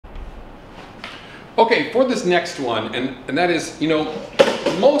Okay, for this next one, and that is, you know,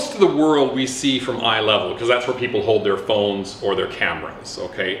 most of the world we see from eye level, because that's where people hold their phones or their cameras,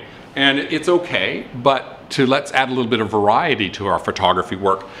 okay? And it's okay, but let's add a little bit of variety to our photography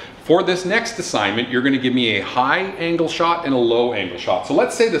work. For this next assignment, you're going to give me a high angle shot and a low angle shot. So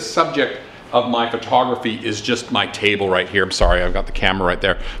let's say the subject of my photography is just my table right here. I'm sorry, I've got the camera right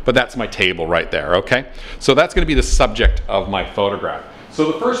there, but that's my table right there, okay? So that's going to be the subject of my photograph. So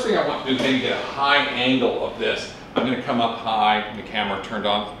the first thing I want to do is maybe get a high angle of this. I'm going to come up high, the camera turned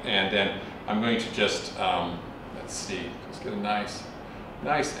on, and then I'm going to just, let's see, let's get a nice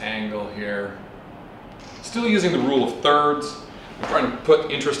angle here. Still using the rule of thirds. I'm trying to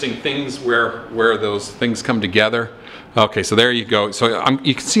put interesting things where those things come together. Okay, so there you go. So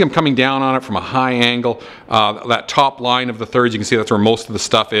you can see I'm coming down on it from a high angle. That top line of the thirds, you can see that's where most of the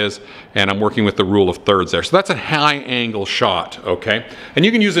stuff is, and I'm working with the rule of thirds there. So that's a high angle shot, okay? And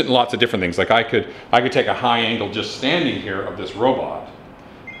you can use it in lots of different things. Like I could take a high angle just standing here of this robot.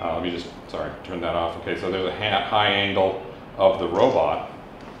 Let me just, sorry, turn that off. Okay, so there's a high angle of the robot,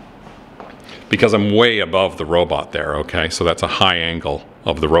 because I'm way above the robot there, okay? So that's a high angle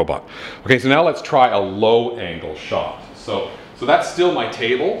of the robot. Okay, so now let's try a low angle shot. So that's still my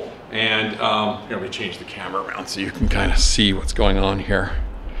table, and here, let me change the camera around so you can kind of see what's going on here.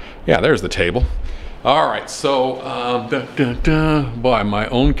 Yeah, there's the table. All right, so, boy, I'm my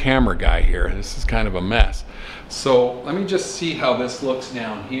own camera guy here. This is kind of a mess. So let me just see how this looks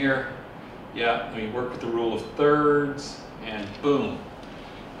down here. Yeah, let me work with the rule of thirds, and boom.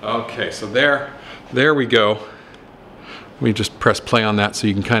 Okay, so there we go. Let me just press play on that so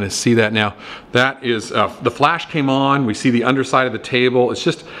you can kind of see that now. That is, the flash came on, we see the underside of the table. It's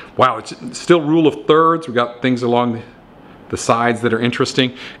just, wow, it's still rule of thirds. We've got things along the sides that are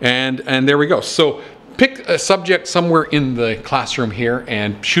interesting, and there we go. So pick a subject somewhere in the classroom here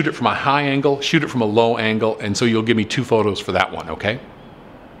and shoot it from a high angle, shoot it from a low angle, and so you'll give me 2 photos for that one, okay?